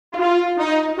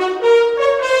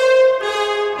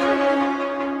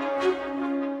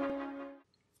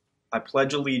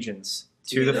pledge allegiance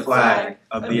to the flag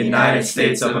of the United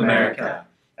States of America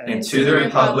and to the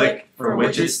republic for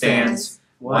which it stands,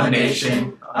 one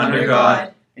nation, under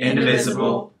God,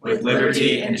 indivisible, with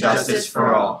liberty and justice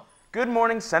for all. Good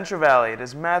morning, Central Valley. It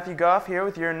is Matthew Goff here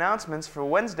with your announcements for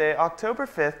Wednesday, October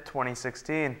 5th,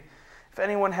 2016. If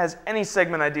anyone has any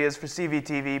segment ideas for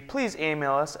CVTV, please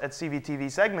email us at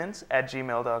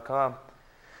cvtvsegments@gmail.com.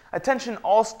 Attention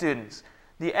all students.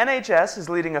 The NHS is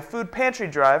leading a food pantry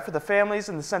drive for the families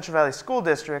in the Central Valley School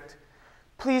District.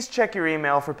 Please check your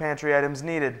email for pantry items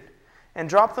needed and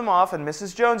drop them off in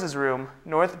Mrs. Jones's room,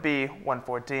 North B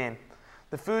 114.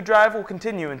 The food drive will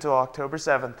continue until October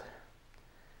 7th.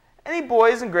 Any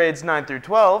boys in grades 9 through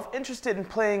 12 interested in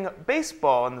playing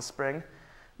baseball in the spring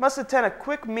must attend a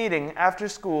quick meeting after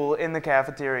school in the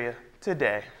cafeteria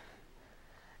today.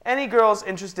 Any girls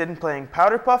interested in playing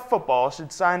powder puff football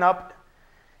should sign up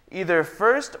either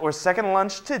first or second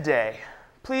lunch today.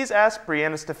 Please ask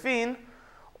Brianna Stefine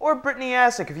or Brittany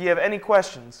Asick if you have any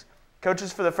questions.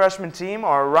 Coaches for the freshman team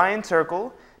are Ryan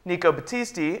Turkle, Nico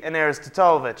Battisti, and Aris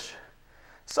Tatalovich.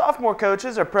 Sophomore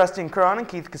coaches are Preston Cron and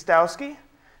Keith Kostowski.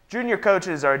 Junior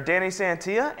coaches are Danny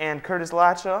Santia and Curtis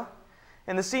Latshaw.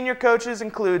 And the senior coaches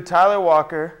include Tyler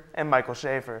Walker and Michael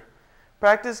Schaefer.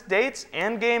 Practice dates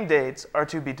and game dates are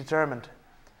to be determined.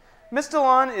 Miss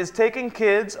DeLon is taking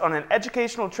kids on an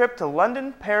educational trip to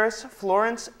London, Paris,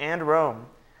 Florence, and Rome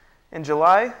in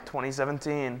July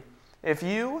 2017. If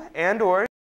you and/or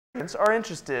parents are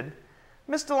interested,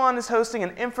 Miss DeLon is hosting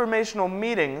an informational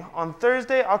meeting on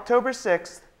Thursday, October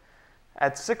 6th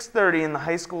at 6:30 in the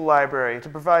high school library to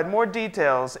provide more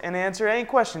details and answer any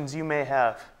questions you may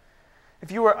have.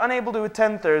 If you are unable to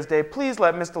attend Thursday, please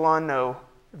let Miss DeLon know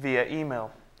via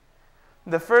email.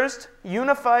 The first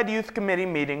Unified Youth Committee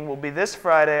meeting will be this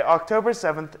Friday, October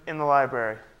 7th in the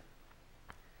library.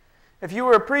 If you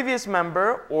were a previous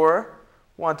member or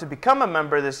want to become a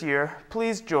member this year,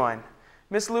 please join.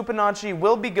 Ms. Lupinacci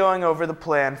will be going over the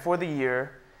plan for the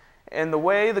year and the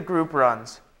way the group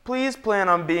runs. Please plan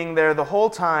on being there the whole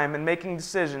time and making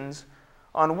decisions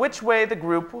on which way the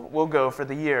group will go for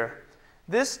the year.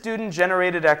 This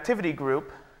student-generated activity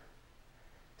group,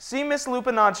 see Ms.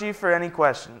 Lupinacci for any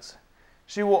questions.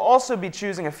 She will also be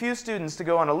choosing a few students to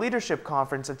go on a leadership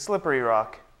conference at Slippery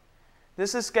Rock.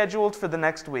 This is scheduled for the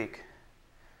next week,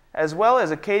 as well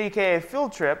as a KDKA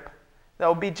field trip that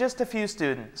will be just a few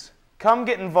students. Come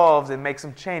get involved and make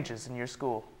some changes in your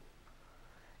school.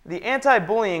 The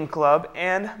Anti-Bullying Club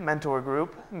and Mentor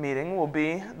Group meeting will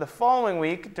be the following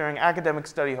week during Academic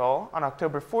Study Hall on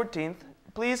October 14th.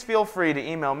 Please feel free to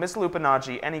email Ms.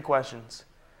 Lupinacci any questions.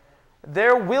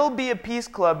 There will be a Peace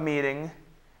Club meeting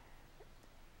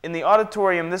in the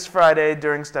auditorium this Friday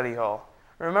during Study Hall.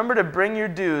 Remember to bring your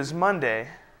dues Monday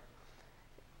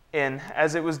in,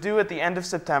 as it was due at the end of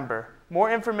September.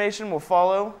 More information will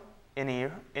follow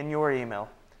in your email.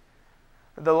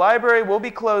 The library will be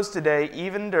closed today,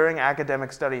 even during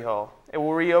Academic Study Hall. It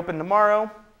will reopen tomorrow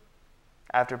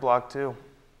after Block 2.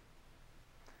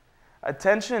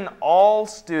 Attention all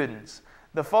students.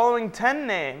 The following 10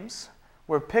 names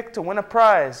were picked to win a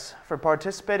prize for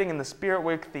participating in the Spirit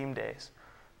Week theme days.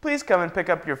 Please come and pick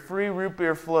up your free root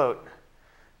beer float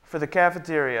for the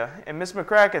cafeteria in Miss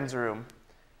McCracken's room,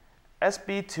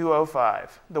 SB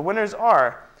 205. The winners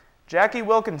are Jackie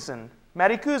Wilkinson,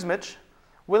 Maddie Kuzmich,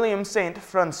 William St.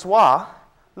 Francois,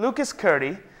 Lucas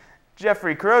Curdy,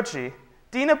 Jeffrey Croce,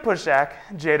 Dina Pushak,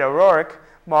 Jada Rorick,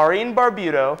 Maureen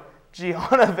Barbuto,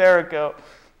 Gianna Verico,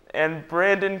 and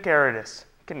Brandon Caritas.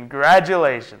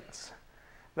 Congratulations.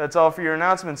 That's all for your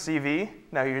announcements, CV.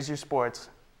 Now here's your sports.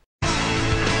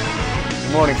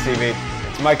 Good morning, CV.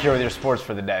 It's Mike here with your sports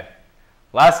for the day.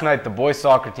 Last night, the boys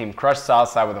soccer team crushed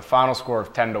Southside with a final score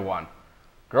of 10-1.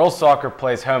 Girls soccer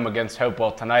plays home against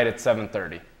Hopewell tonight at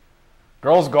 7:30.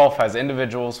 Girls golf has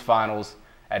individuals finals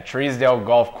at Treesdale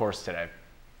Golf Course today.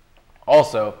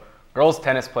 Also, girls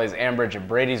tennis plays Ambridge at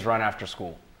Brady's Run after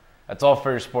school. That's all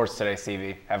for your sports today,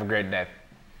 CV. Have a great day.